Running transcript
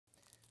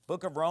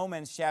Book of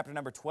Romans, chapter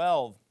number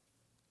 12.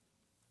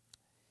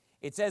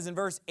 It says in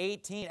verse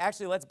 18,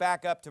 actually let's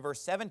back up to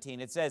verse 17.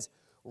 It says,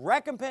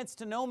 recompense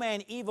to no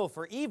man evil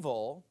for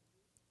evil.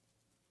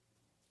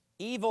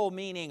 Evil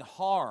meaning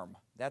harm.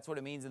 That's what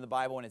it means in the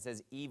Bible when it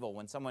says evil.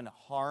 When someone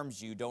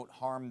harms you, don't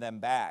harm them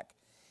back.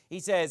 He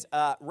says,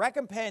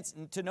 recompense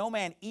to no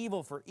man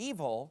evil for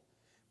evil.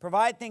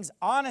 Provide things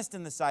honest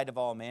in the sight of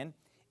all men.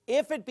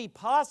 If it be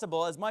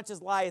possible, as much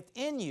as lieth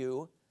in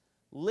you,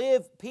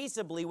 live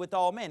peaceably with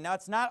all men. Now,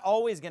 it's not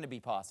always going to be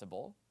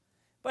possible.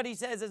 But he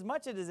says, as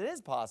much as it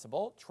is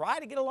possible, try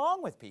to get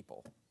along with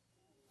people.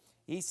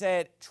 He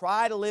said,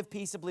 try to live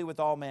peaceably with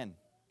all men.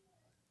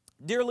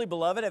 Dearly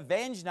beloved,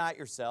 avenge not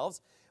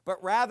yourselves,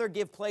 but rather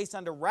give place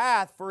unto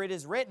wrath, for it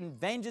is written,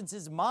 vengeance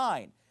is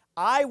mine.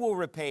 I will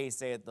repay,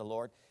 saith the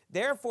Lord.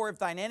 Therefore, if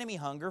thine enemy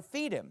hunger,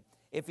 feed him.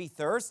 If he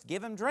thirst,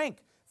 give him drink.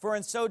 For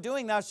in so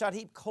doing thou shalt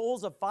heap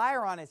coals of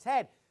fire on his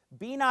head.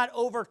 Be not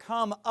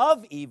overcome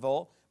of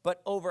evil,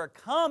 but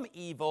overcome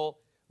evil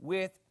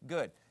with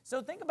good.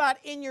 So think about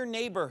in your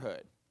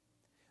neighborhood.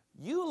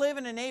 You live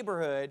in a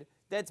neighborhood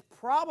that's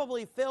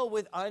probably filled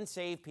with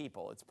unsaved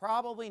people. It's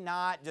probably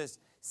not just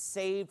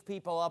saved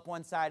people up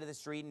one side of the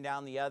street and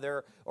down the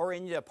other, or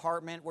in the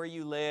apartment where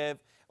you live,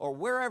 or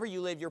wherever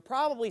you live. You're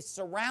probably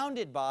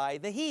surrounded by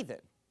the heathen,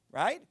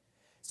 right?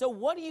 So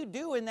what do you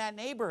do in that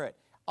neighborhood?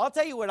 I'll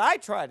tell you what I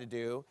try to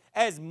do.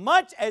 As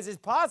much as is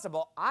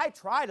possible, I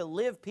try to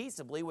live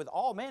peaceably with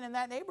all men in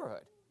that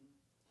neighborhood.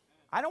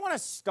 I don't want to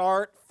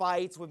start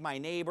fights with my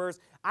neighbors.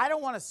 I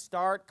don't want to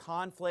start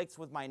conflicts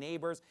with my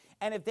neighbors.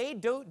 And if they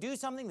do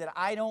something that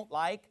I don't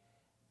like,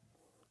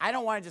 I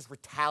don't want to just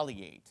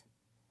retaliate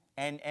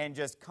and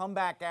just come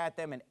back at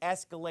them and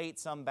escalate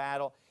some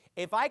battle.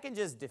 If I can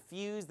just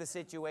diffuse the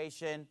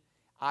situation,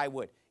 I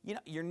would. You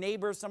know, your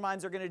neighbors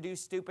sometimes are going to do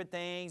stupid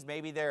things.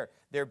 Maybe they're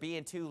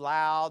being too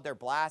loud, they're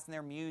blasting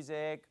their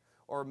music,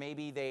 or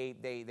maybe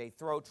they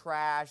throw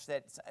trash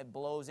that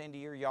blows into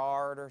your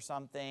yard or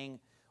something.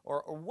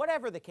 Or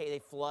whatever the case, they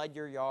flood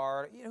your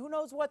yard. You know, who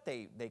knows what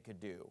they could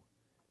do?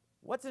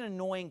 What's an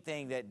annoying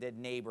thing that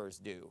neighbors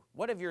do?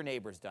 What have your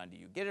neighbors done to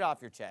you? Get it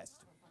off your chest.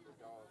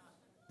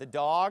 The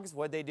dogs,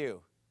 what'd they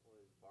do?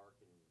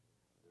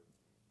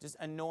 Just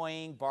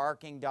annoying,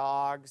 barking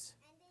dogs.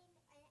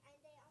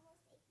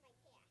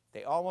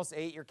 They almost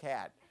ate your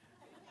cat.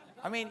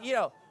 I mean, you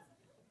know.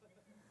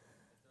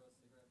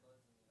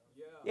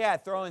 Yeah,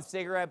 throwing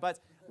cigarette butts.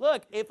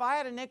 Look, if I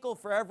had a nickel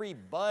for every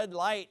Bud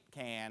Light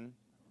can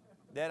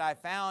that I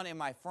found in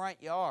my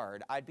front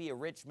yard, I'd be a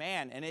rich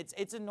man, and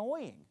it's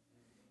annoying.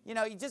 You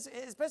know, you just,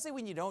 especially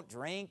when you don't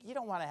drink, you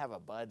don't want to have a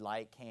Bud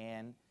Light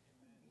can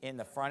in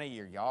the front of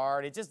your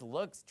yard. It just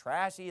looks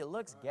trashy, it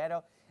looks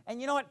ghetto. And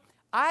you know what?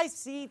 I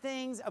see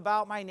things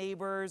about my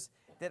neighbors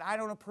that I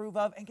don't approve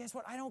of, and guess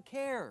what? I don't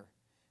care.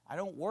 I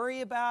don't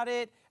worry about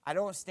it. I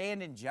don't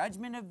stand in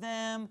judgment of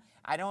them.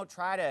 I don't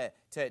try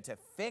to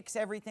fix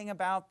everything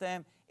about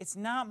them. It's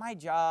not my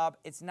job.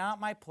 It's not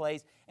my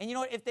place. And you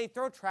know what? If they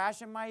throw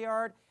trash in my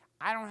yard,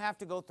 I don't have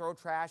to go throw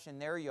trash in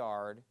their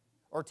yard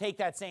or take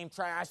that same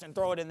trash and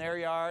throw it in their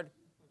yard.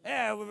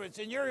 Yeah, it's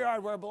in your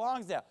yard where it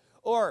belongs now.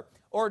 Or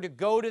to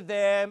go to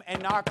them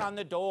and knock on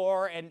the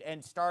door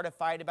and start a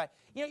fight about it.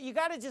 You know, you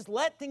got to just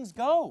let things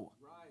go.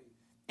 Right.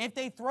 If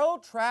they throw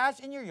trash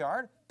in your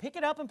yard, pick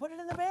it up and put it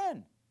in the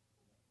bin.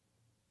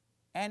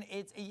 And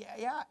it's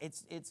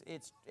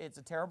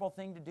a terrible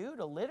thing to do,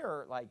 to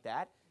litter like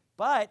that.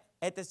 But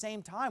at the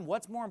same time,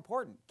 what's more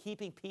important?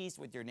 Keeping peace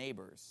with your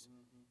neighbors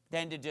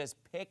than to just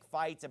pick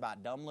fights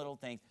about dumb little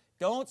things.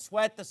 Don't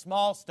sweat the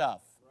small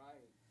stuff. Right.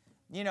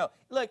 You know,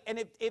 look,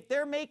 and if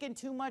they're making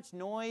too much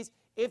noise,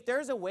 if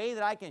there's a way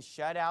that I can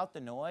shut out the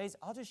noise,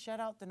 I'll just shut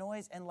out the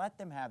noise and let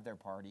them have their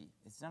party.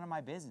 It's none of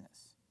my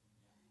business.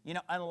 You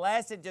know,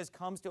 unless it just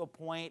comes to a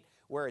point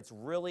where it's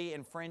really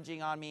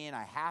infringing on me and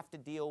I have to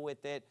deal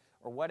with it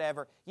or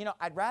whatever. You know,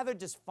 I'd rather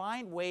just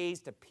find ways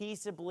to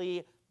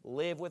peaceably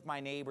live with my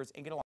neighbors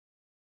and get along.